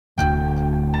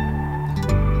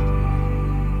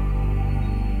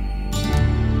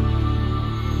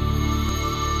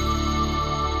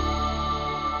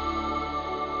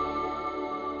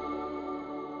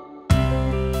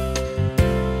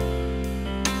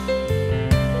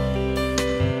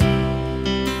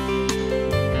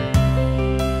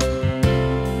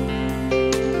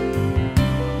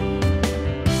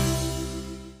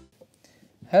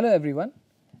Hello everyone.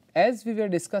 As we were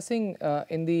discussing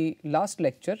in the last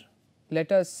lecture,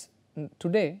 let us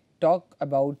today talk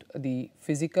about the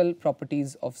physical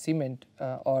properties of cement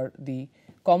or the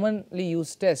commonly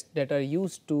used tests that are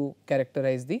used to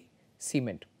characterize the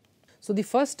cement. So, the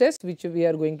first test which we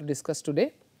are going to discuss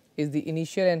today is the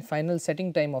initial and final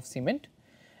setting time of cement,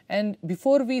 and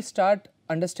before we start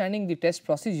understanding the test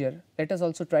procedure, let us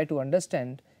also try to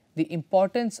understand the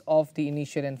importance of the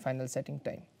initial and final setting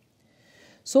time.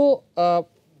 So,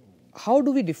 how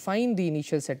do we define the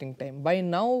initial setting time? By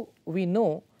now we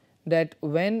know that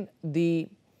when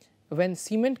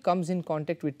cement comes in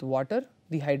contact with water,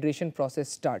 the hydration process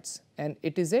starts and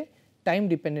it is a time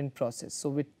dependent process. So,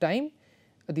 with time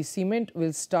the cement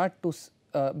will start to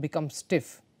become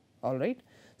stiff, alright.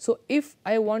 So, if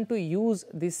I want to use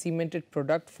this cemented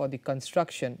product for the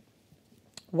construction,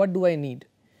 what do I need?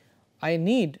 I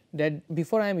need that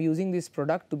before I am using this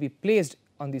product to be placed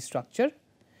on the structure,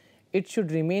 it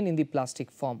should remain in the plastic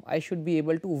form. I should be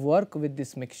able to work with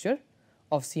this mixture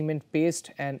of cement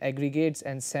paste and aggregates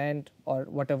and sand or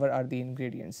whatever are the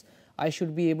ingredients. I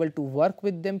should be able to work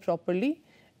with them properly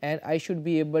and I should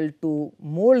be able to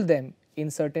mold them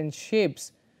in certain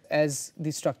shapes as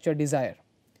the structure desire.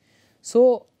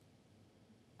 So,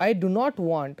 I do not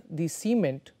want the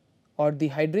cement or the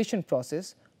hydration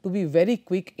process to be very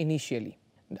quick initially.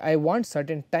 I want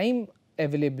certain time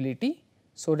availability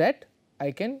so that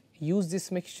I can use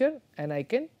this mixture and I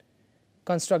can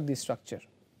construct the structure.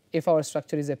 If our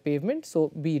structure is a pavement,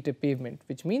 so be it a pavement,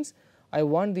 which means I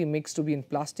want the mix to be in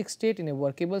plastic state, in a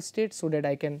workable state, so that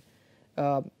I can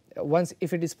once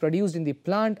if it is produced in the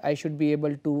plant, I should be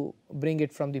able to bring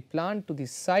it from the plant to the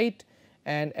site,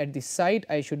 and at the site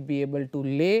I should be able to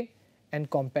lay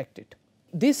and compact it.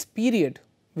 This period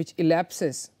which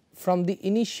elapses from the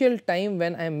initial time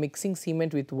when I am mixing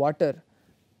cement with water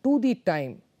to the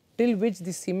time till which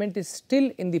the cement is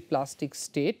still in the plastic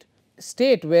state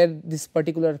where this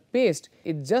particular paste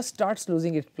it just starts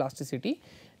losing its plasticity,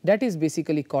 that is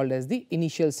basically called as the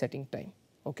initial setting time,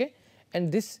 okay.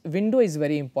 And this window is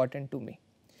very important to me.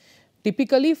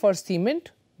 Typically for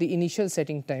cement the initial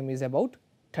setting time is about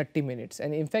 30 minutes,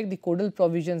 and in fact the codal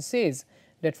provision says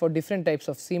that for different types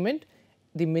of cement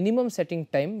the minimum setting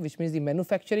time, which means the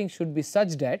manufacturing should be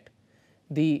such that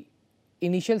the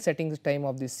initial setting time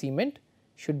of this cement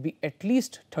should be at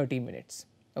least 30 minutes.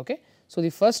 Okay. So, the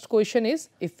first question is,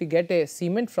 if we get a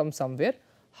cement from somewhere,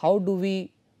 how do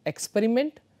we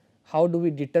experiment, how do we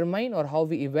determine or how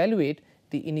we evaluate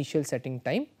the initial setting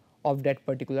time of that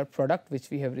particular product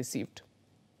which we have received.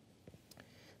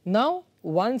 Now,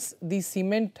 once the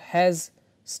cement has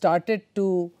started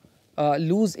to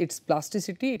lose its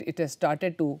plasticity, it has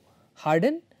started to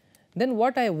harden, then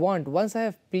what I want, once I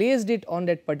have placed it on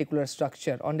that particular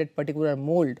structure, on that particular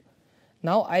mold,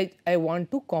 now I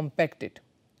want to compact it,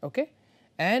 okay.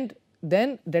 And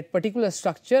then that particular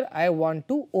structure I want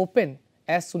to open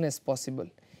as soon as possible.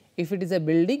 If it is a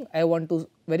building, I want to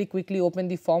very quickly open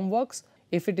the formworks.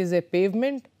 If it is a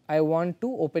pavement, I want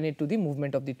to open it to the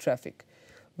movement of the traffic,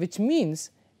 which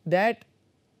means that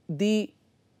the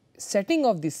setting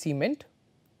of the cement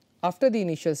after the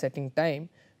initial setting time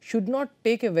should not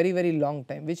take a very long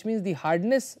time, which means the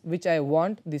hardness which I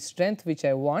want, the strength which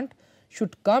I want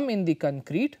should come in the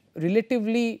concrete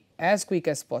relatively as quick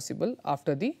as possible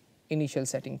after the initial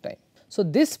setting time. So,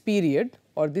 this period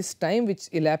or this time which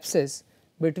elapses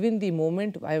between the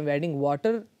moment I am adding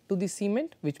water to the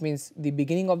cement, which means the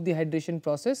beginning of the hydration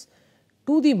process,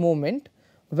 to the moment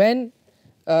when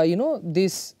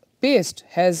this paste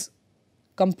has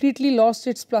completely lost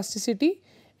its plasticity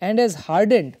and has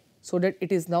hardened, so that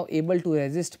it is now able to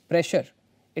resist pressure,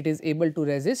 it is able to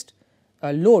resist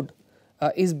load,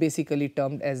 is basically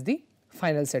termed as the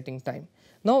final setting time.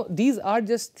 Now, these are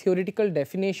just theoretical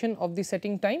definition of the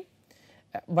setting time,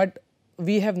 but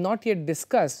we have not yet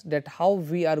discussed that how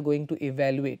we are going to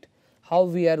evaluate, how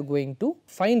we are going to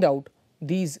find out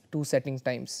these two setting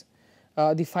times.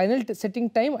 The final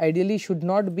setting time ideally should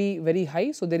not be very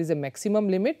high, so there is a maximum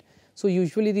limit. So,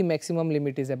 usually the maximum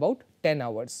limit is about 10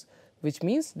 hours, which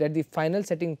means that the final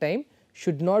setting time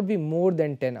should not be more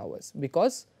than 10 hours,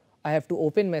 because I have to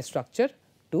open my structure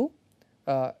to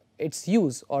its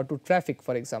use or to traffic,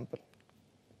 for example.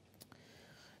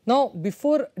 Now,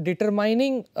 before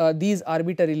determining these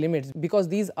arbitrary limits, because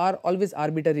these are always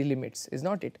arbitrary limits, is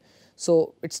not it.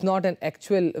 So, it is not an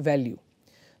actual value.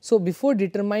 So, before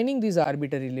determining these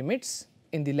arbitrary limits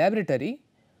in the laboratory,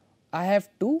 I have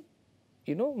to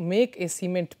make a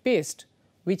cement paste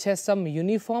which has some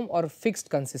uniform or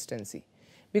fixed consistency,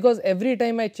 because every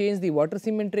time I change the water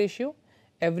cement ratio,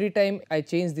 every time I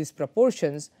change these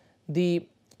proportions, the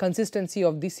consistency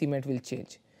of the cement will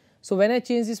change. So, when I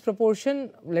change this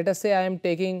proportion, let us say I am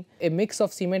taking a mix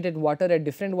of cement and water at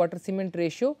different water cement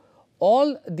ratio,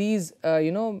 all these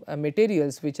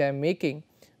materials which I am making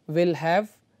will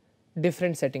have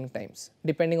different setting times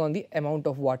depending on the amount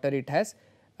of water it has,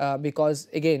 because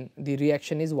again the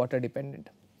reaction is water dependent.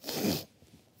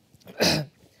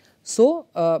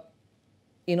 So,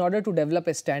 in order to develop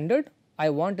a standard, I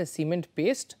want a cement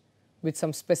paste with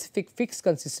some specific fixed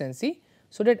consistency,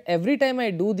 so that every time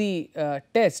I do the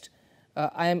test,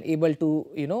 I am able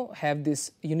to have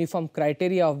this uniform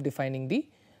criteria of defining the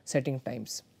setting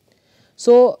times.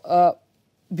 So,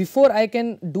 before I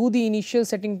can do the initial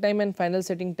setting time and final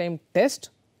setting time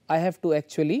test, I have to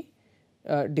actually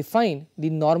define the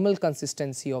normal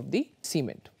consistency of the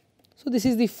cement. So, this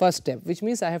is the first step, which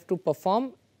means I have to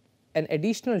perform an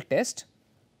additional test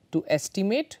to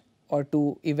estimate or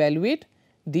to evaluate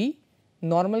the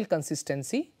normal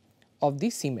consistency of the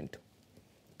cement.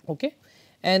 Okay.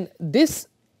 And this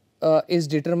is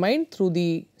determined through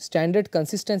the standard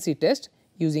consistency test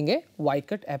using a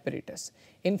Y-cut apparatus.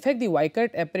 In fact, the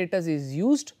Y-cut apparatus is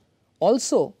used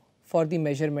also for the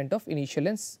measurement of initial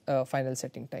and final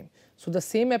setting time. So, the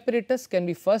same apparatus can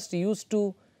be first used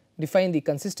to define the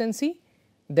consistency,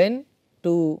 then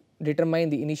to determine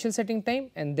the initial setting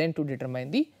time, and then to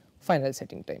determine the final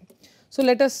setting time. So,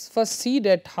 let us first see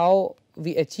that how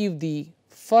we achieve the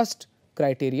first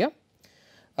criteria.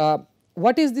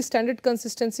 What is the standard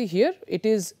consistency here? It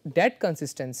is that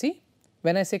consistency.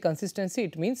 When I say consistency,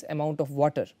 it means amount of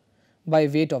water by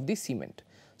weight of the cement.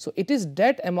 So, it is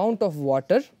that amount of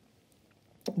water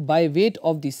by weight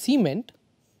of the cement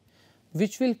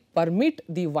which will permit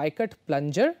the Y-cut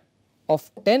plunger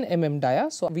of 10 mm dia.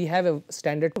 So, we have a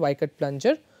standard Y-cut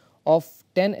plunger of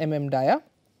 10 mm dia,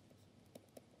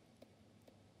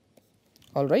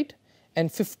 all right,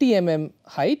 and 50 mm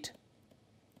height,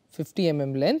 50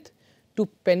 mm length, to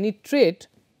penetrate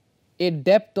a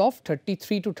depth of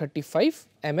 33 to 35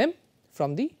 mm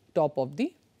from the top of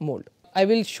the mold. I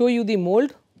will show you the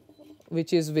mold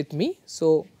which is with me.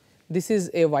 So, this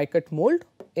is a Y-cut mold.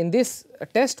 In this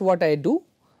test, what I do,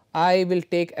 I will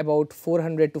take about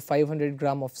 400 to 500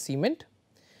 gram of cement.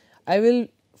 I will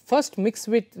first mix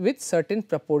with certain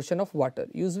proportion of water.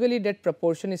 Usually that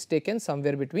proportion is taken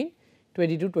somewhere between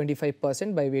 20 to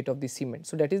 25% by weight of the cement.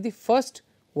 So, that is the first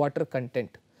water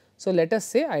content. So, let us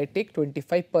say I take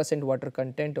 25% water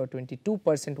content or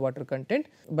 22% water content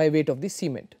by weight of the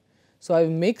cement. So, I will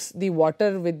mix the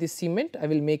water with the cement, I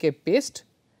will make a paste,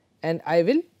 and I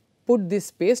will put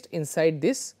this paste inside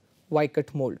this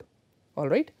Y-cut mold, all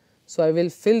right. So, I will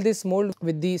fill this mold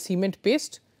with the cement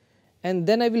paste, and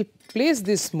then I will place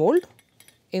this mold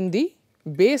in the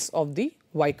base of the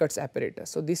Y-cuts apparatus.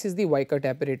 So, this is the Y-cut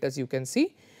apparatus you can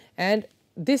see, and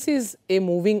this is a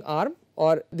moving arm,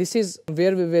 or this is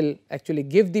where we will actually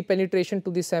give the penetration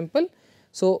to the sample.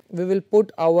 So, we will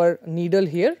put our needle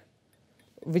here,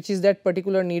 which is that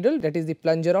particular needle, that is the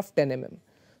plunger of 10 mm.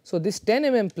 So, this 10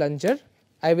 mm plunger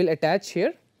I will attach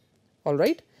here, all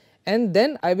right, and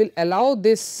then I will allow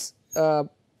this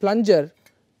plunger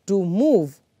to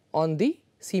move on the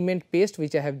cement paste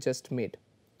which I have just made,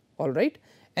 all right,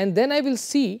 and then I will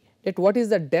see that what is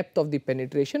the depth of the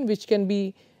penetration, which can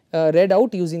be read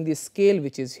out using the scale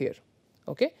which is here.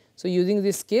 Okay. So, using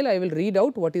this scale I will read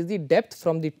out what is the depth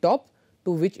from the top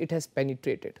to which it has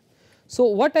penetrated. So,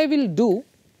 what I will do,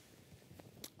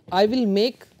 I will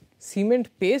make cement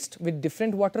paste with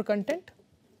different water content,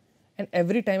 and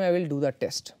every time I will do the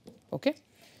test. Okay.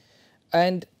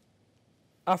 And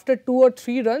after 2 or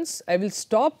 3 runs, I will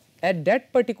stop at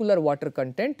that particular water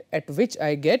content at which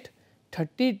I get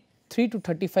 33 to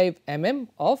 35 mm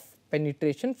of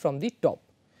penetration from the top,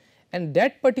 and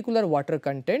that particular water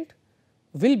content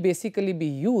will basically be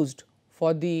used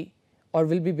for the, or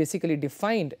will be basically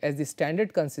defined as the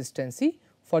standard consistency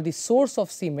for the source of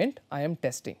cement I am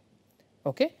testing.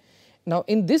 Okay. Now,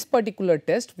 in this particular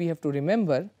test, we have to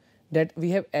remember that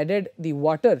we have added the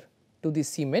water to the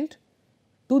cement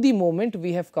to the moment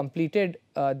we have completed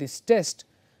this test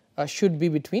should be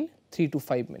between 3 to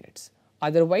 5 minutes.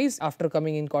 Otherwise, after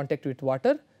coming in contact with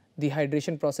water, the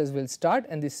hydration process will start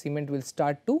and the cement will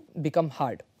start to become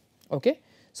hard. Okay.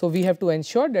 So, we have to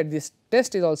ensure that this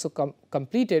test is also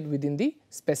completed within the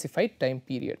specified time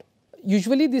period.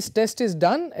 Usually, this test is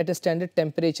done at a standard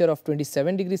temperature of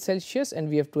 27 degrees Celsius, and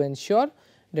we have to ensure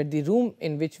that the room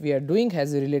in which we are doing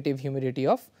has a relative humidity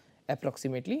of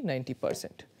approximately 90%.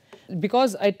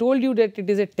 Because I told you that it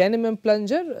is a 10 mm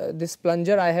plunger, this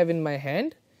plunger I have in my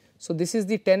hand. So, this is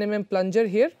the 10 mm plunger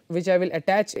here, which I will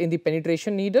attach in the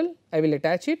penetration needle, I will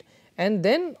attach it, and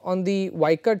then on the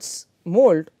Y-cuts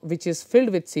mold which is filled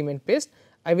with cement paste,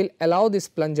 I will allow this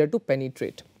plunger to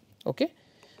penetrate. Okay.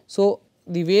 So,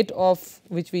 the weight of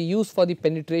which we use for the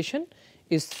penetration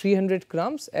is 300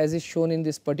 grams as is shown in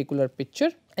this particular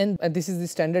picture, and this is the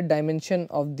standard dimension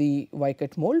of the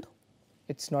Vicat mold.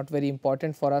 It is not very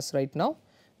important for us right now,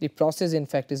 the process in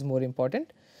fact is more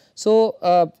important.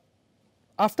 So,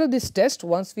 after this test,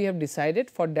 once we have decided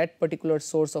for that particular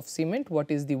source of cement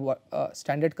what is the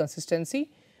standard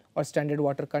consistency or standard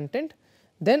water content,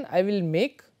 then I will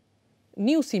make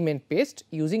new cement paste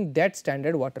using that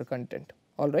standard water content,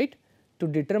 alright, to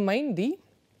determine the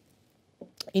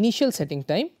initial setting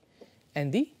time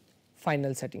and the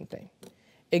final setting time.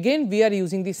 Again we are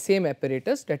using the same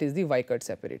apparatus, that is the Vicat's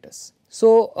apparatus.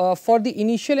 So, for the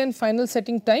initial and final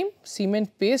setting time,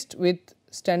 cement paste with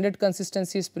standard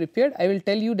consistency is prepared. I will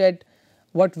tell you that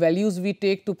what values we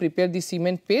take to prepare the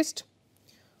cement paste,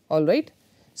 alright.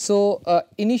 So,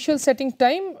 initial setting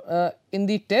time in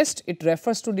the test, it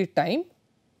refers to the time.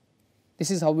 This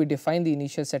is how we define the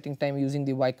initial setting time using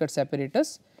the Vicat's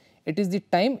apparatus. It is the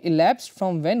time elapsed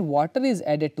from when water is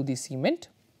added to the cement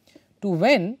to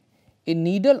when a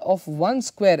needle of 1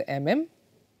 square mm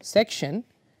section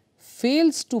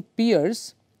fails to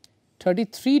pierce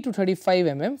 33 to 35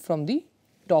 mm from the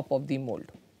top of the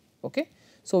mold. Okay.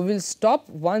 So, we will stop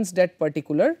once that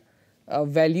particular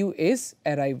value is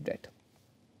arrived at.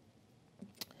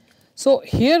 So,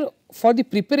 here for the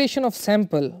preparation of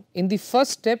sample, in the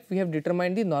first step we have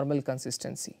determined the normal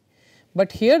consistency,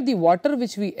 but here the water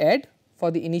which we add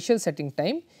for the initial setting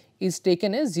time is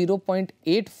taken as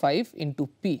 0.85 into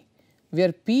P,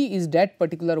 where P is that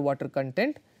particular water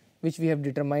content which we have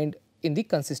determined in the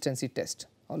consistency test,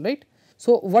 alright.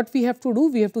 So, what we have to do,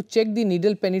 we have to check the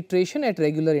needle penetration at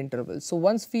regular intervals. So,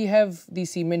 once we have the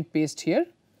cement paste here,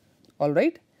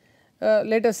 alright,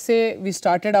 let us say we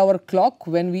started our clock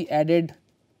when we added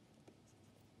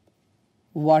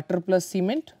water plus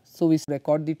cement. So, we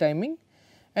record the timing,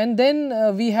 and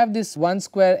then we have this 1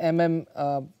 square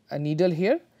mm needle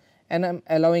here, and I am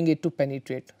allowing it to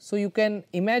penetrate. So, you can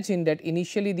imagine that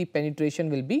initially the penetration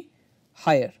will be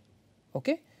higher.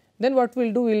 Okay. Then what we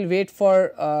will do, we will wait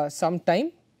for some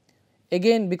time,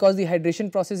 again because the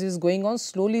hydration process is going on,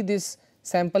 slowly this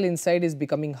sample inside is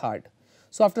becoming hard.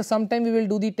 So, after some time we will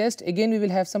do the test, again we will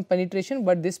have some penetration,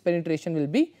 but this penetration will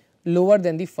be lower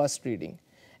than the first reading,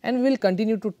 and we will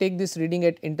continue to take this reading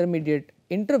at intermediate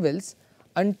intervals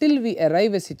until we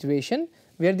arrive a situation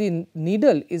where the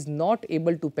needle is not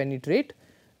able to penetrate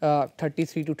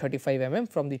 33 to 35 mm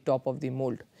from the top of the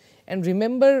mold. And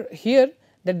remember here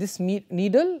that this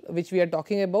needle which we are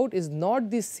talking about is not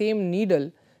the same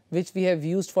needle which we have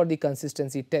used for the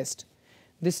consistency test.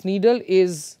 This needle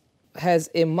has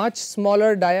a much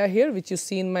smaller dia here which you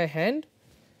see in my hand.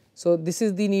 So, this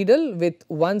is the needle with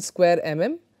 1 square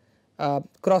mm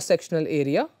cross sectional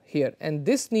area here, and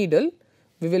this needle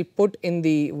we will put in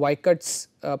the Vicat's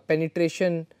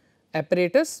penetration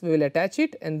apparatus, we will attach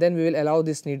it and then we will allow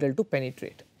this needle to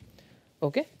penetrate.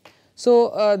 Okay.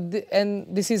 So, and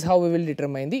this is how we will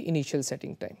determine the initial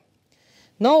setting time.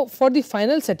 Now, for the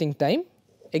final setting time,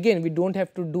 again we do not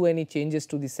have to do any changes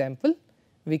to the sample,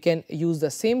 we can use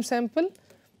the same sample,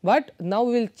 but now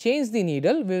we will change the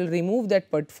needle, we will remove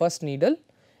that first needle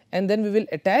and then we will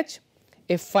attach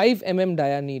a 5 mm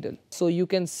dia needle. So, you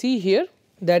can see here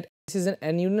that this is an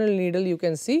annual needle, you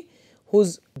can see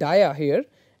whose dia here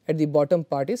at the bottom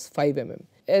part is 5 mm,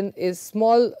 and a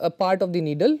small part of the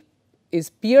needle is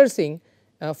piercing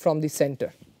from the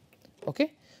center.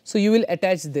 Okay. So, you will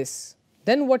attach this,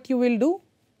 then what you will do,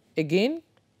 again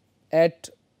at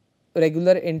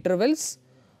regular intervals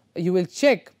you will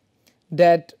check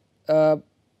that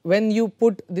when you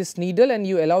put this needle and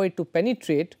you allow it to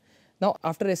penetrate, now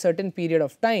after a certain period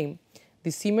of time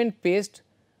the cement paste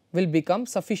will become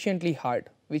sufficiently hard,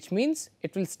 which means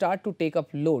it will start to take up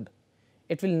load,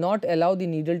 it will not allow the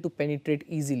needle to penetrate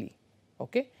easily.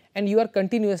 Okay. And you are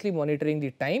continuously monitoring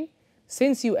the time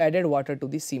since you added water to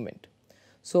the cement.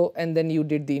 So, and then you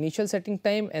did the initial setting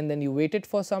time and then you waited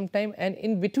for some time, and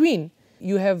in between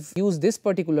you have used this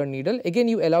particular needle, again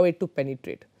you allow it to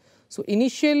penetrate. So,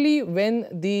 initially when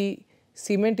the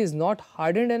cement is not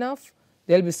hardened enough,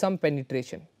 there will be some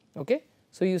penetration. Okay.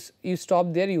 So, you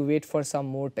stop there, you wait for some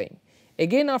more time,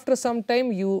 again after some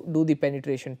time you do the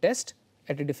penetration test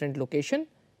at a different location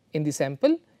in the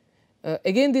sample.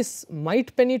 Again this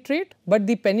might penetrate, but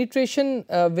the penetration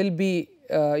will be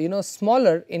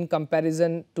smaller in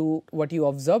comparison to what you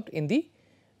observed in the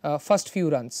first few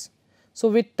runs. So,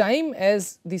 with time,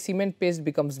 as the cement paste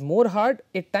becomes more hard,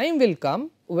 a time will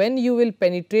come when you will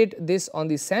penetrate this on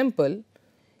the sample,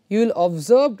 you will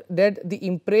observe that the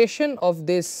impression of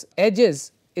this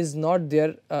edges is not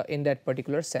there in that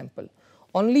particular sample,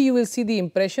 only you will see the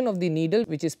impression of the needle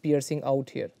which is piercing out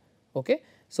here. Okay.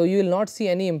 So, you will not see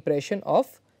any impression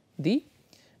of the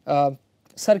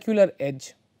circular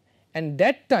edge, and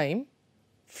that time,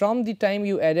 from the time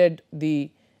you added the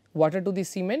water to the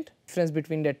cement, difference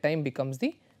between that time becomes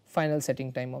the final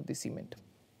setting time of the cement.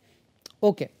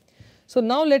 Okay. So,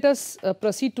 now let us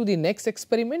proceed to the next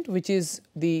experiment, which is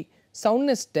the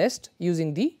soundness test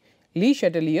using the Le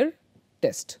Chatelier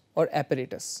test or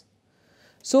apparatus.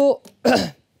 So,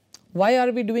 why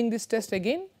are we doing this test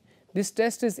again? This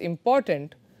test is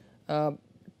important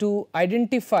to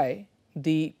identify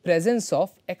the presence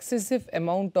of excessive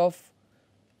amount of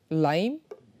lime,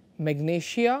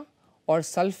 magnesia or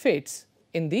sulfates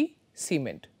in the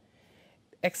cement.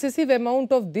 Excessive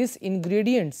amount of these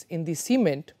ingredients in the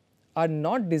cement are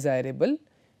not desirable,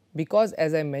 because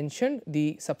as I mentioned,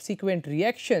 the subsequent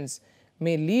reactions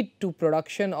may lead to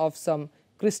production of some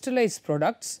crystallized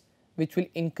products which will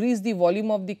increase the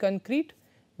volume of the concrete,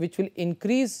 which will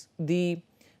increase the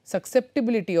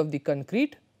susceptibility of the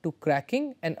concrete to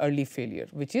cracking and early failure,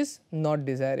 which is not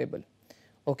desirable.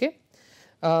 Okay.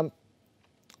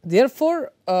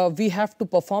 Therefore, we have to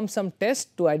perform some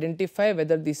tests to identify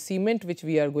whether the cement which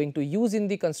we are going to use in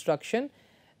the construction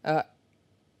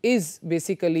is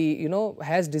basically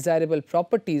has desirable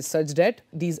properties such that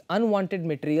these unwanted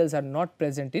materials are not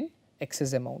present in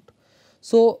excess amount.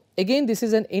 So, again this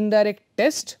is an indirect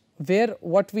test where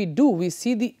what we do, we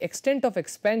see the extent of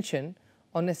expansion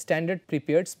on a standard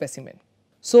prepared specimen.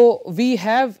 So, we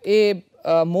have a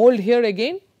mold here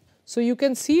again. So, you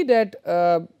can see that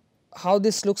how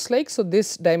this looks like. So,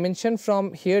 this dimension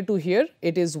from here to here,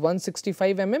 it is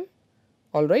 165 mm,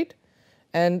 all right,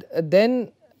 and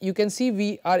then you can see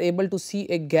we are able to see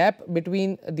a gap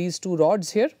between these two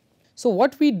rods here. So,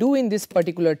 what we do in this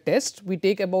particular test, we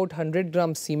take about 100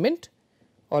 gram cement,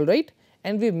 all right,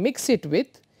 and we mix it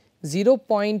with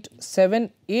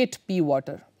 0.78 p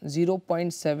water,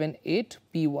 0.78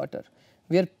 p water,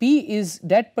 where p is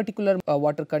that particular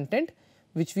water content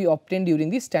which we obtained during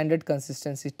the standard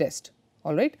consistency test,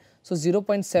 all right. So,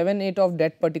 0.78 of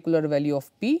that particular value of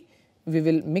p, we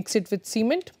will mix it with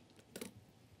cement,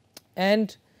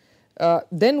 and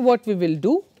then what we will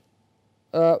do,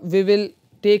 we will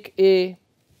take a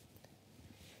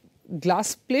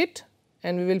glass plate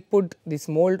and we will put this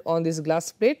mold on this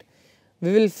glass plate.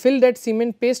 We will fill that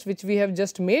cement paste which we have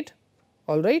just made,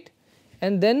 all right,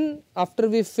 and then after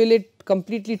we fill it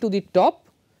completely to the top,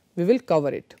 we will cover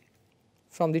it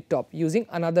from the top using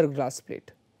another glass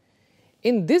plate.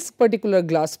 In this particular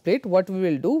glass plate, what we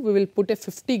will do, we will put a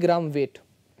 50 gram weight.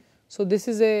 So, this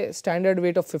is a standard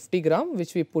weight of 50 gram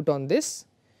which we put on this,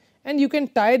 and you can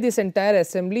tie this entire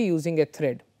assembly using a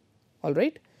thread, all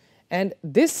right. And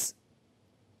this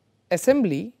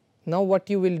assembly, now what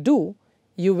you will do,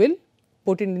 you will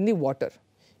put it in the water,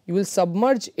 you will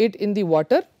submerge it in the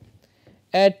water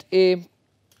at a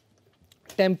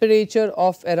temperature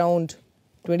of around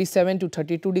 27 to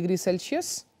 32 degrees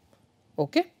Celsius,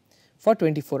 okay, for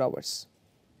 24 hours.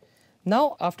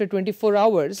 Now, after 24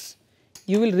 hours,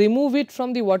 you will remove it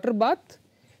from the water bath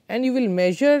and you will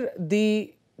measure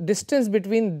the distance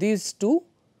between these two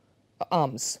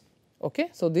arms. Okay.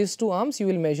 So, these two arms you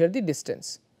will measure the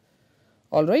distance,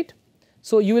 all right.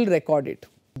 So, you will record it.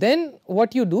 Then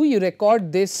what you do, you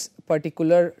record this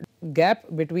particular gap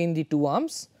between the two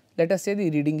arms, let us say the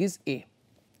reading is A,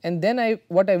 and then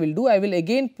what I will do, I will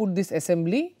again put this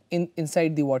assembly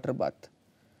inside the water bath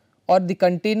or the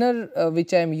container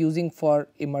which I am using for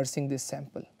immersing this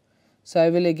sample. So, I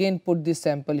will again put this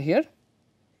sample here,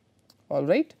 all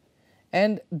right,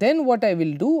 and then what I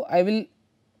will do, I will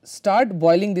start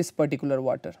boiling this particular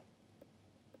water.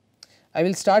 I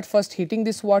will start first heating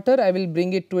this water, I will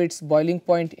bring it to its boiling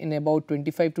point in about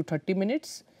 25 to 30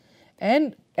 minutes,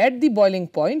 and at the boiling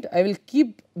point I will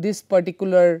keep this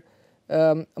particular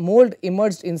mold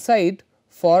immersed inside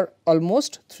for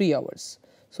almost 3 hours.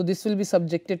 So, this will be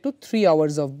subjected to 3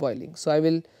 hours of boiling. So, I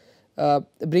will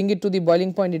bring it to the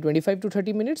boiling point in 25 to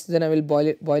 30 minutes, then I will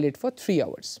boil it for 3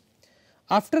 hours.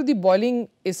 After the boiling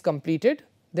is completed,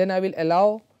 then I will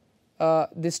allow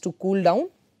this to cool down.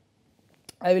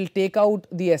 I will take out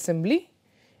the assembly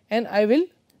and I will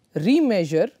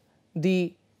remeasure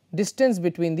the distance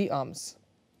between the arms.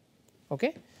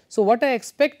 Okay. So, what I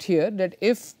expect here, that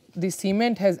if the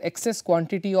cement has excess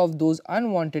quantity of those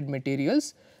unwanted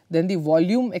materials, then the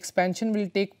volume expansion will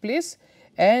take place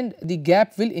and the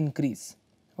gap will increase.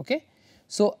 Okay.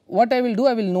 So, what I will do,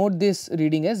 I will note this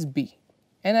reading as B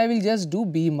and I will just do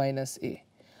B minus A.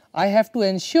 I have to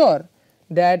ensure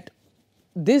that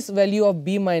this value of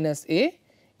B minus A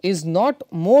is not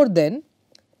more than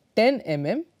 10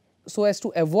 mm, so as to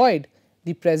avoid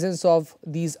the presence of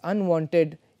these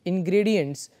unwanted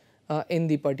ingredients in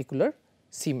the particular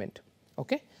cement.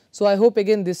 Okay. So, I hope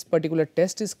again this particular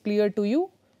test is clear to you,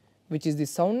 which is the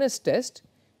soundness test.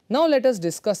 Now, let us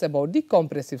discuss about the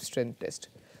compressive strength test.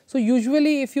 So,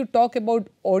 usually if you talk about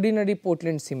ordinary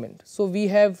Portland cement, so we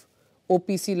have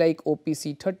OPC like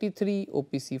OPC 33,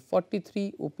 OPC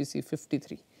 43, OPC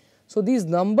 53. So, these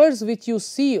numbers which you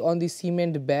see on the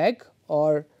cement bag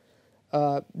or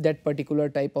that particular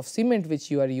type of cement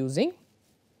which you are using,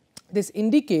 this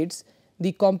indicates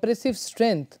the compressive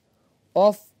strength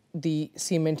of the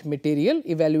cement material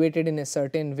evaluated in a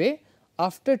certain way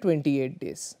after 28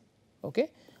 days. Okay.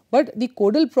 But the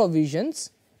codal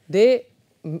provisions, they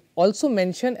also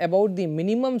mention about the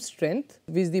minimum strength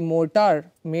which the mortar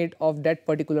made of that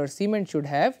particular cement should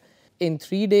have in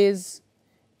 3 days,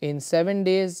 in 7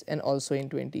 days and also in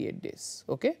 28 days.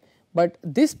 Okay. But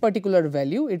this particular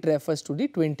value, it refers to the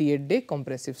 28-day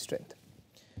compressive strength.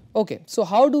 Okay. So,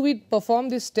 how do we perform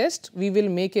this test? We will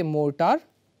make a mortar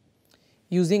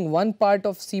using 1 part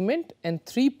of cement and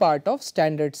 3 part of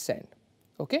standard sand.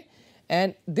 Okay.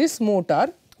 And this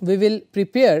mortar we will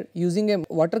prepare using a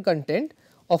water content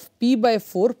of P by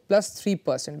 4 plus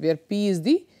 3%, where P is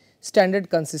the standard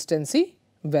consistency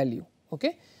value.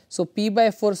 Okay. So, P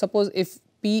by 4, suppose if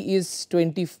P is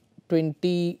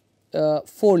 24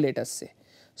 let us say.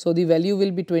 So, the value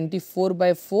will be 24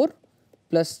 by 4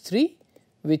 plus 3,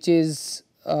 which is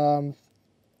 6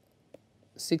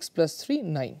 plus 3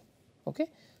 9. Okay.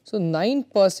 So,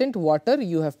 9% water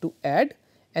you have to add,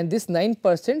 and this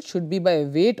 9% should be by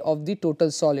weight of the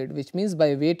total solid, which means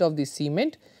by weight of the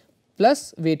cement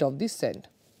plus weight of the sand.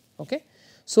 Okay.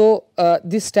 So,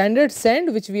 the standard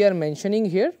sand which we are mentioning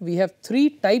here, we have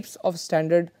 3 types of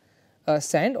standard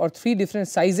sand or 3 different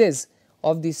sizes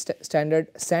of the standard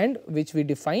sand which we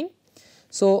define.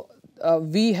 So,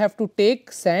 we have to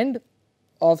take sand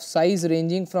of size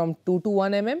ranging from 2 to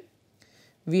 1 mm,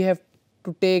 we have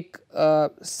to take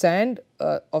sand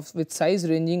with size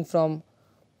ranging from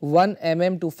 1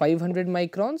 mm to 500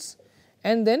 microns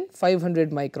and then 500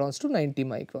 microns to 90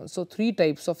 microns. So, 3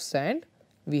 types of sand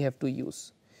we have to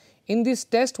use. In this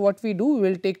test what we do, we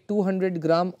will take 200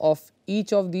 gram of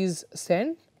each of these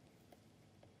sand,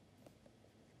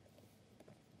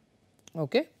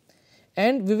 okay,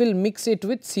 and we will mix it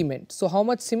with cement. So, how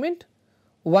much cement?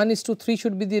 1:3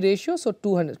 should be the ratio. So,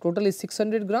 200, total is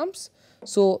 600 grams.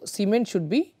 So, cement should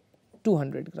be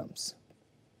 200 grams.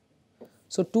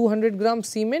 So, 200 gram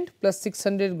cement plus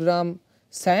 600 gram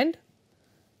sand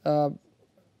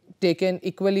taken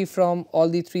equally from all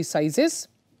the 3 sizes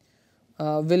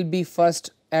will be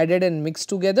first added and mixed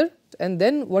together, and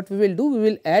then what we will do, we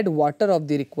will add water of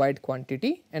the required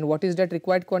quantity, and what is that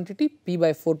required quantity? P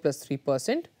by 4 plus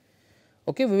 3%.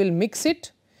 Okay, we will mix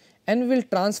it and we will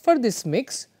transfer this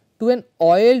mix to an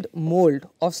oiled mold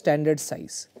of standard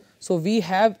size. So, we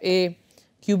have a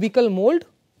cubical mold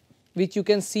which you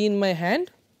can see in my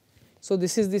hand. So,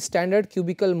 this is the standard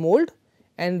cubical mold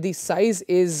and the size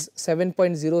is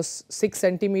 7.06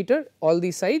 centimeter all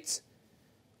the sides,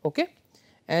 okay.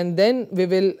 And then we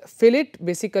will fill it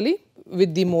basically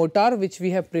with the mortar which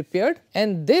we have prepared,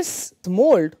 and this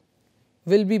mold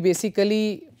will be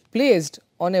basically placed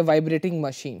on a vibrating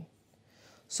machine.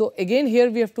 So, again here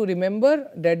we have to remember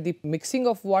that the mixing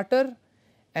of water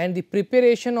and the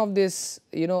preparation of this,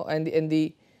 you know, and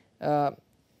the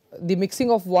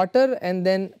mixing of water and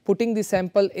then putting the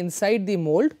sample inside the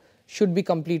mold should be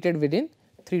completed within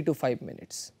 3 to 5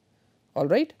 minutes, all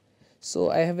right.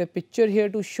 So, I have a picture here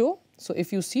to show. So,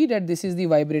 if you see that this is the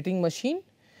vibrating machine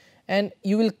and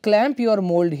you will clamp your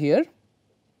mold here,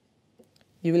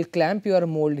 you will clamp your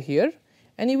mold here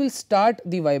and you will start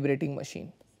the vibrating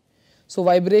machine. So,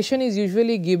 vibration is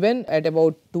usually given at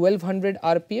about 1200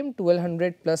 rpm,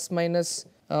 1200 plus minus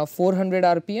 400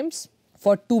 rpms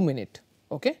for 2 minutes.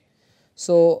 Okay.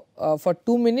 So, for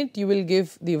 2 minutes you will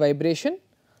give the vibration.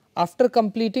 After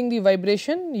completing the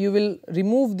vibration, you will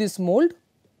remove this mold,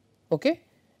 okay,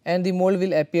 and the mold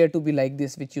will appear to be like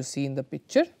this which you see in the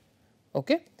picture,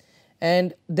 okay.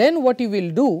 And then what you will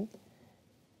do,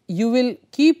 you will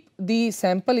keep the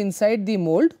sample inside the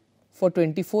mold for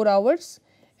 24 hours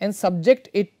and subject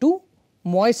it to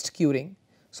moist curing.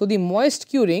 So, the moist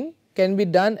curing can be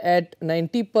done at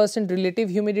 90% relative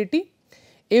humidity.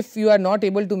 If you are not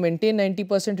able to maintain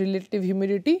 90% relative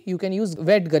humidity, you can use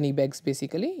wet gunny bags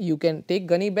basically. You can take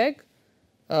gunny bag,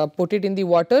 put it in the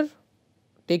water,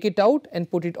 take it out and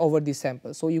put it over the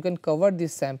sample. So, you can cover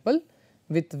this sample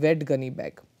with wet gunny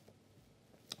bag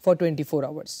for 24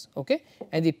 hours, okay,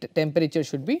 and the temperature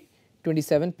should be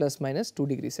 27 plus minus 2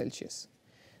 degrees Celsius.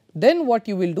 Then what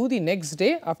you will do the next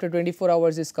day after 24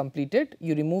 hours is completed,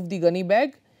 you remove the gunny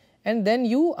bag and then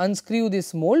you unscrew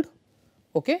this mold,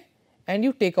 okay, and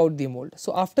you take out the mold.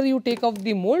 So, after you take out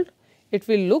the mold, it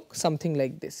will look something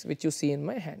like this, which you see in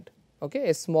my hand, okay,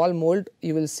 a small mold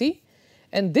you will see,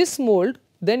 and this mold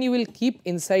then you will keep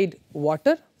inside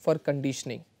water for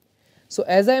conditioning. So,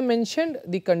 as I mentioned,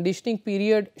 the conditioning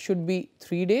period should be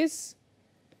 3 days,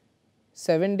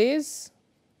 7 days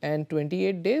and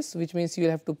 28 days, which means you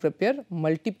will have to prepare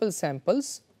multiple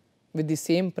samples with the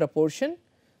same proportion.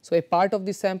 So, a part of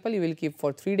the sample you will keep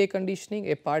for 3-day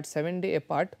conditioning, a part 7-day, a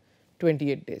part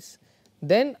 28 days.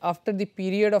 Then after the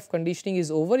period of conditioning is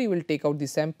over, you will take out the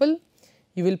sample,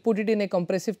 you will put it in a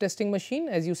compressive testing machine,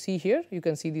 as you see here, you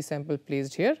can see the sample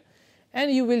placed here,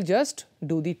 and you will just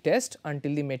do the test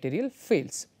until the material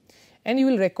fails, and you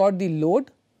will record the load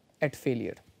at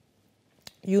failure.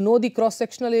 You know the cross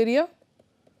sectional area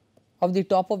of the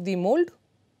top of the mold,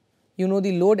 you know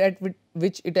the load at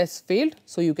which it has failed.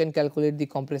 So, you can calculate the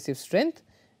compressive strength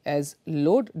as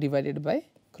load divided by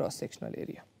cross sectional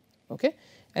area, okay.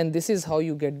 And this is how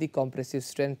you get the compressive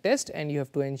strength test, and you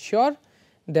have to ensure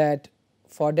that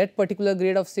for that particular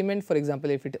grade of cement, for example,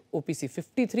 if it OPC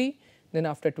 53, then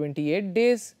after 28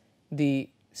 days the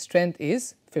strength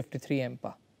is 53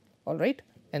 MPa, all right,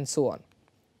 and so on.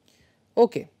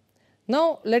 Okay.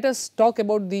 Now, let us talk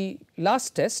about the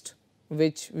last test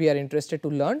which we are interested to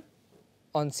learn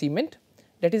on cement,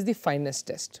 that is the fineness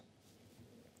test.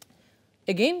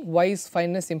 Again, why is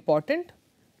fineness important?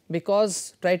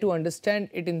 Because try to understand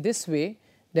it in this way,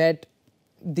 that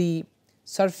the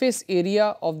surface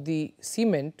area of the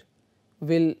cement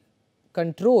will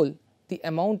control the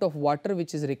amount of water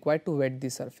which is required to wet the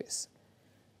surface.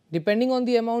 Depending on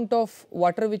the amount of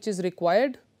water which is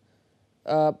required,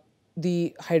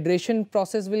 the hydration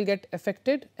process will get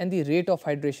affected and the rate of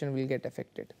hydration will get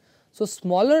affected. So,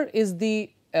 smaller is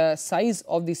the size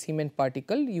of the cement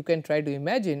particle, you can try to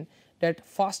imagine that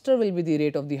faster will be the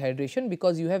rate of the hydration,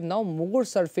 because you have now more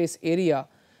surface area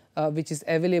which is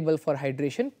available for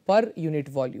hydration per unit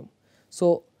volume.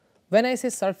 So, when I say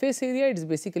surface area, it is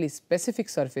basically specific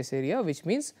surface area, which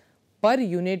means per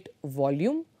unit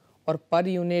volume or per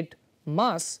unit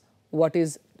mass what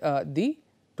is the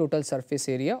total surface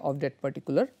area of that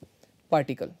particular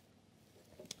particle.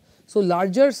 So,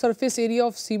 larger surface area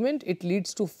of cement, it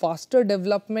leads to faster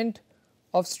development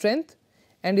of strength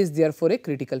and is therefore a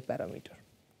critical parameter.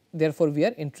 Therefore, we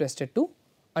are interested to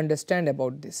understand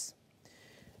about this.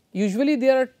 Usually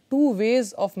there are two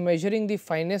ways of measuring the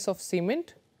fineness of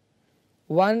cement.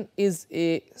 One is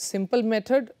a simple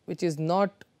method which is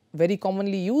not very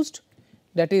commonly used,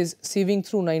 that is sieving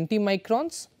through 90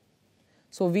 microns.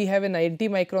 So, we have a 90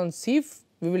 micron sieve,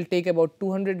 we will take about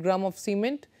 200 gram of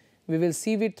cement, we will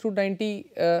sieve it through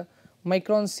 90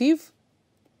 micron sieve,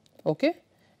 okay,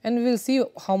 and we will see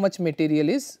how much material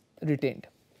is retained.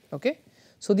 Okay.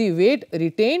 So, the weight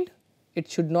retained, it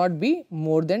should not be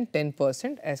more than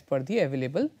 10% as per the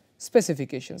available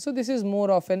specification. So, this is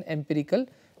more of an empirical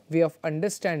way of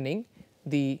understanding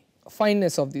the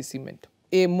fineness of the cement.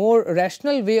 A more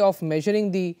rational way of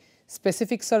measuring the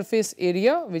specific surface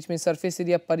area, which means surface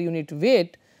area per unit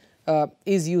weight,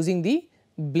 is using the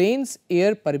Blaine's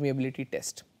air permeability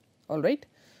test, all right.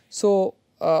 So,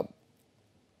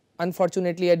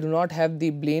 unfortunately, I do not have the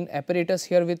Blaine apparatus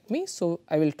here with me. So,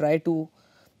 I will try to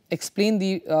explain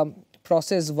the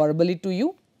process verbally to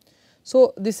you.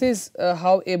 So, this is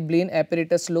how a Blaine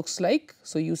apparatus looks like.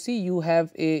 So, you see you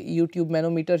have a U-tube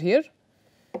manometer here.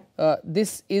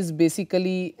 This is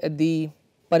basically the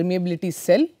permeability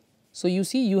cell. So, you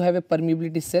see you have a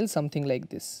permeability cell something like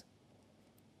this.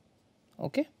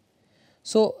 Okay.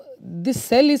 So, this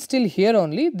cell is still here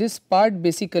only, this part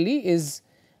basically is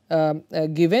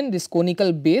given this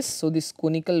conical base. So, this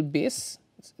conical base,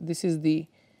 this is the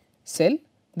cell,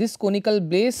 this conical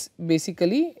base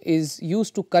basically is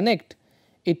used to connect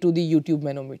it to the U-tube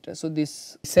manometer. So,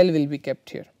 this cell will be kept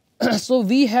here. So,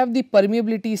 we have the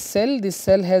permeability cell, this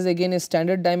cell has again a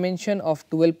standard dimension of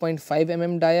 12.5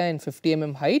 mm dia and 50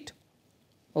 mm height.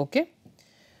 Okay.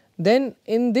 Then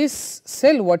in this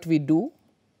cell what we do,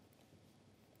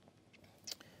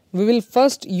 we will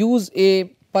first use a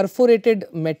perforated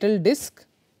metal disc,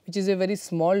 which is a very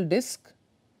small disc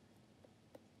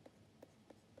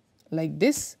like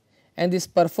this, and this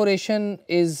perforation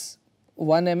is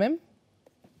 1 mm,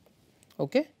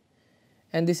 okay,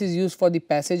 and this is used for the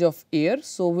passage of air.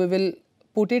 So, we will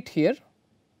put it here,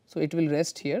 so it will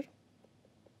rest here.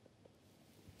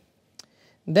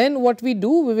 Then what we do,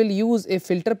 we will use a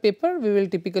filter paper, we will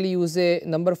typically use a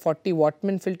number 40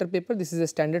 Wattman filter paper, this is a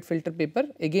standard filter paper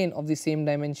again of the same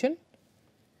dimension,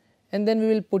 and then we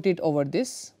will put it over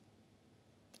this,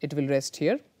 it will rest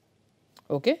here,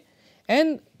 okay.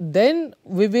 And then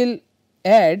we will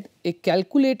add a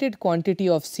calculated quantity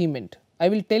of cement. I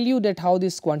will tell you that how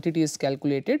this quantity is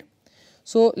calculated.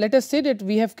 So, let us say that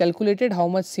we have calculated how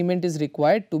much cement is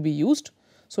required to be used.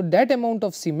 So, that amount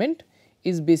of cement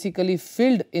is basically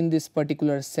filled in this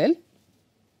particular cell,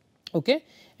 okay,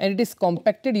 and it is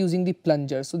compacted using the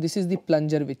plunger. So, this is the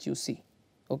plunger which you see,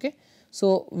 okay.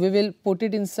 So, we will put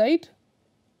it inside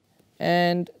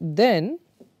and then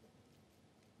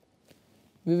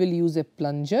we will use a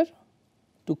plunger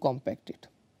to compact it,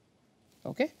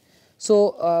 okay.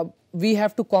 So, we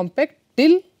have to compact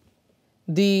till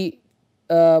the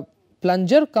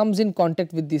plunger comes in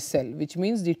contact with the cell, which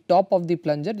means the top of the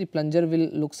plunger will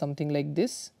look something like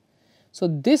this. So,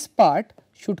 this part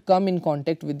should come in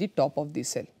contact with the top of the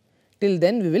cell, till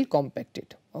then we will compact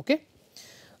it, okay.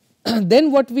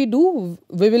 Then what we do,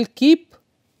 we will keep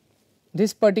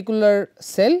this particular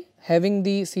cell having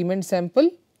the cement sample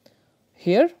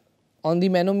here on the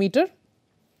manometer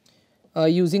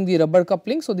using the rubber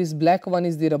coupling. So, this black one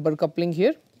is the rubber coupling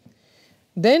here.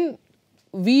 Then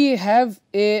we have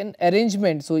an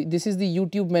arrangement. So, this is the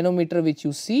U-tube manometer which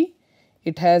you see,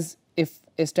 it has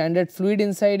a standard fluid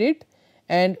inside it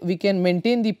and we can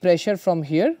maintain the pressure from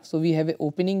here. So, we have an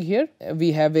opening here,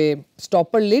 we have a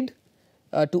stopper lid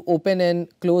to open and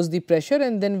close the pressure,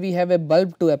 and then we have a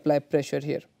bulb to apply pressure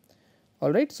here,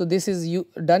 alright. So, this is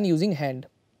done using hand,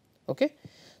 okay.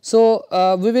 So,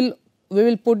 we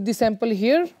will put the sample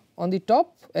here on the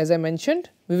top, as I mentioned.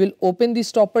 We will open the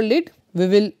stopper lid, we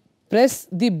will press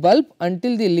the bulb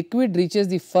until the liquid reaches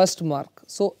the first mark.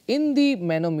 So, in the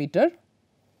manometer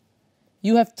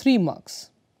you have 3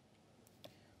 marks,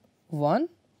 1,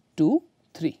 2,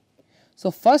 3.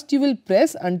 So, first you will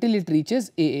press until it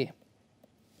reaches AA,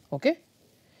 okay,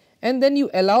 and then you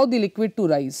allow the liquid to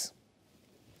rise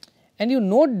and you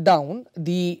note down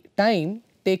the time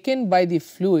taken by the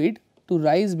fluid to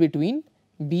rise between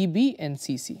BB and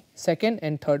CC, second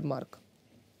and third mark,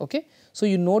 okay. So,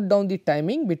 you note down the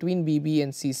timing between BB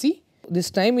and CC.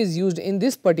 This time is used in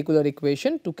this particular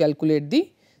equation to calculate the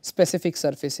specific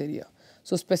surface area.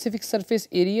 So, specific surface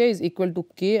area is equal to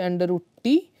K under root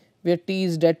T, where T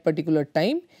is that particular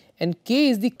time and K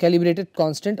is the calibrated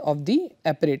constant of the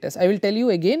apparatus. I will tell you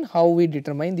again how we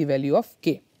determine the value of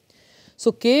K.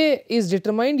 So, K is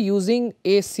determined using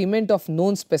a cement of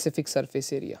known specific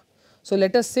surface area. So,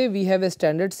 let us say we have a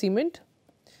standard cement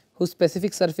whose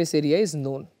specific surface area is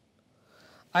known.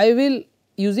 I will,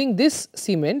 using this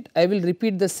cement, I will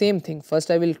repeat the same thing. First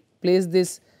I will place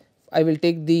this, I will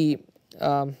take the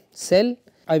cell,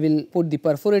 I will put the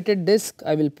perforated disc,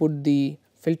 I will put the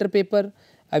filter paper,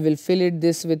 I will fill it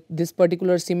with this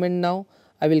particular cement now,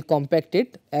 I will compact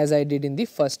it as I did in the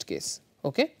first case,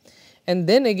 okay. And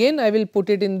then again I will put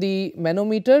it in the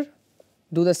manometer,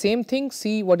 do the same thing,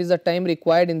 see what is the time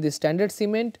required in the standard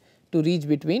cement to reach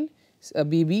between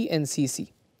BB and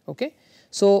CC, okay.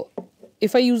 So,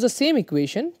 if I use the same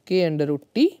equation K under root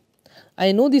T,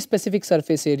 I know the specific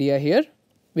surface area here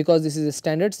because this is a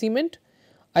standard cement,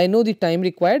 I know the time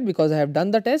required because I have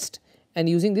done the test, and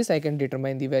using this I can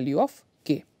determine the value of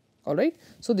K, alright.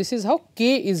 So, this is how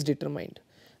K is determined.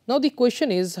 Now, the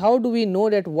question is, how do we know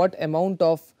that what amount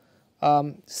of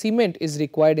cement is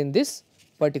required in this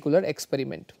particular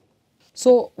experiment?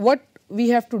 So, what we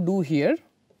have to do here,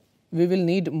 we will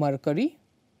need mercury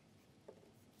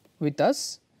with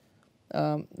us,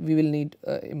 we will need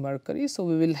mercury. So,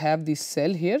 we will have this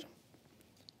cell here,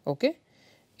 okay.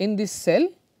 In this cell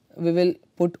we will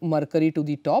put mercury to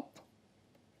the top,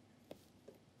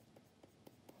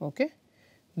 okay.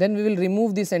 Then we will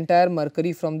remove this entire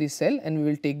mercury from the cell and we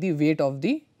will take the weight of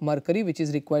the mercury which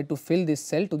is required to fill this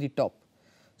cell to the top.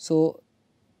 So,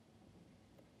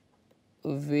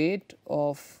 weight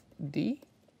of the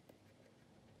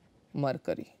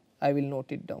mercury, I will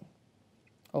note it down,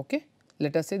 okay.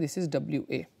 Let us say this is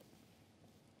WA,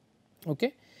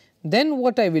 okay. Then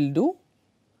what I will do,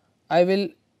 I will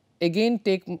again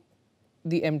take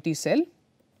the empty cell,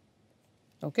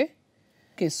 okay.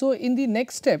 Okay, so in the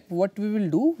next step what we will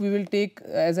do, we will take,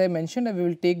 as I mentioned, we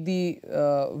will take the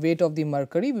weight of the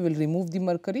mercury, we will remove the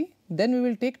mercury, then we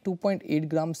will take 2.8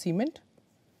 gram cement,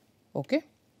 okay.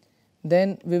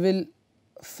 Then we will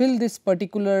fill this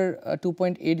particular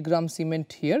 2.8 gram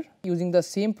cement here using the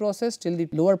same process till the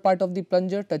lower part of the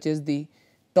plunger touches the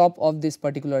top of this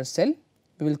particular cell,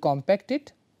 we will compact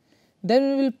it,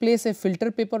 then we will place a filter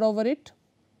paper over it,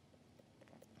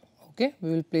 okay.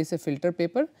 We will place a filter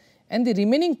paper and the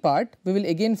remaining part we will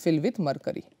again fill with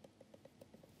mercury,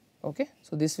 okay.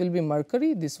 So, this will be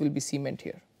mercury, this will be cement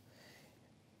here.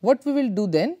 What we will do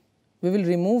then, we will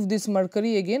remove this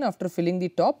mercury again after filling the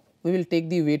top we will take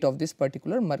the weight of this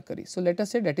particular mercury. So, let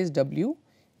us say that is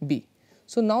Wb.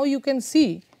 So, now you can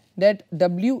see that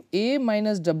Wa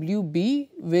minus Wb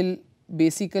will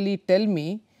basically tell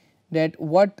me that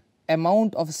what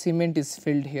amount of cement is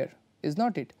filled here, is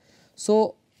not it.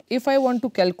 So, if I want to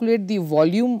calculate the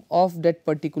volume of that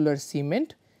particular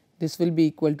cement, this will be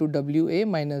equal to Wa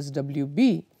minus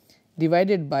Wb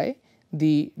divided by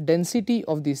the density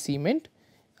of the cement,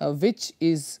 which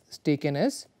is taken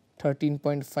as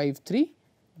 13.53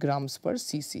 grams per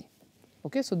cc.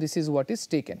 Okay. So, this is what is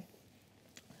taken.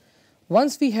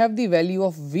 Once we have the value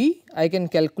of V, I can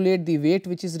calculate the weight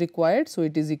which is required. So,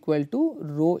 it is equal to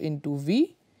rho into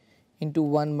V into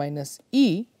 1 minus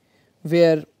E,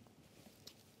 where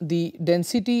the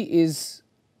density is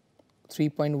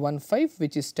 3.15,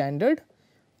 which is standard.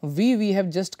 V we have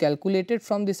just calculated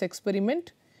from this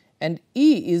experiment, and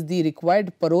E is the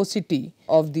required porosity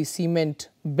of the cement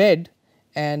bed,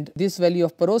 and this value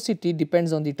of porosity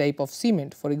depends on the type of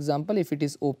cement. For example, if it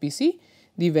is OPC,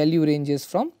 the value ranges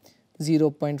from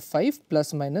 0.5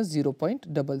 plus minus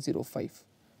 0.005.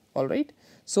 All right.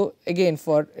 So, again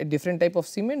for a different type of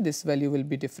cement, this value will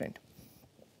be different,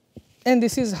 and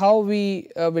this is how we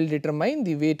will determine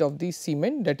the weight of the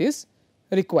cement that is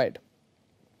required.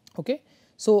 Okay.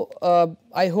 So,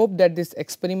 I hope that this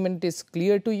experiment is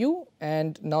clear to you,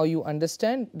 and now you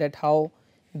understand that how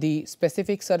the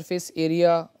specific surface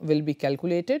area will be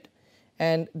calculated,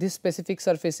 and this specific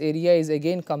surface area is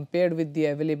again compared with the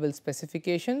available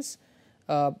specifications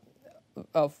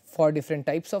for different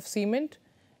types of cement,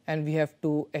 and we have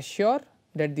to assure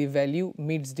that the value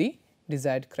meets the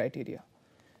desired criteria.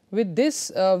 With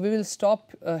this, we will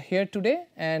stop here today,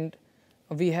 and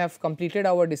we have completed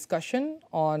our discussion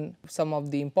on some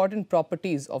of the important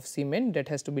properties of cement that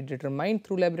has to be determined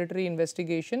through laboratory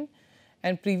investigation,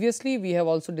 and previously we have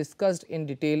also discussed in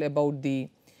detail about the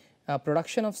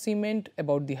production of cement,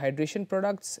 about the hydration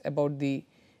products, about the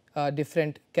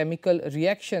different chemical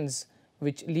reactions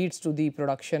which leads to the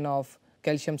production of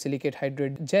calcium silicate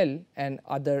hydrate gel and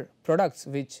other products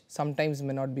which sometimes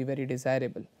may not be very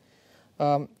desirable.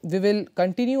 We will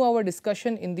continue our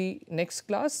discussion in the next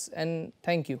class, and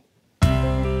thank you.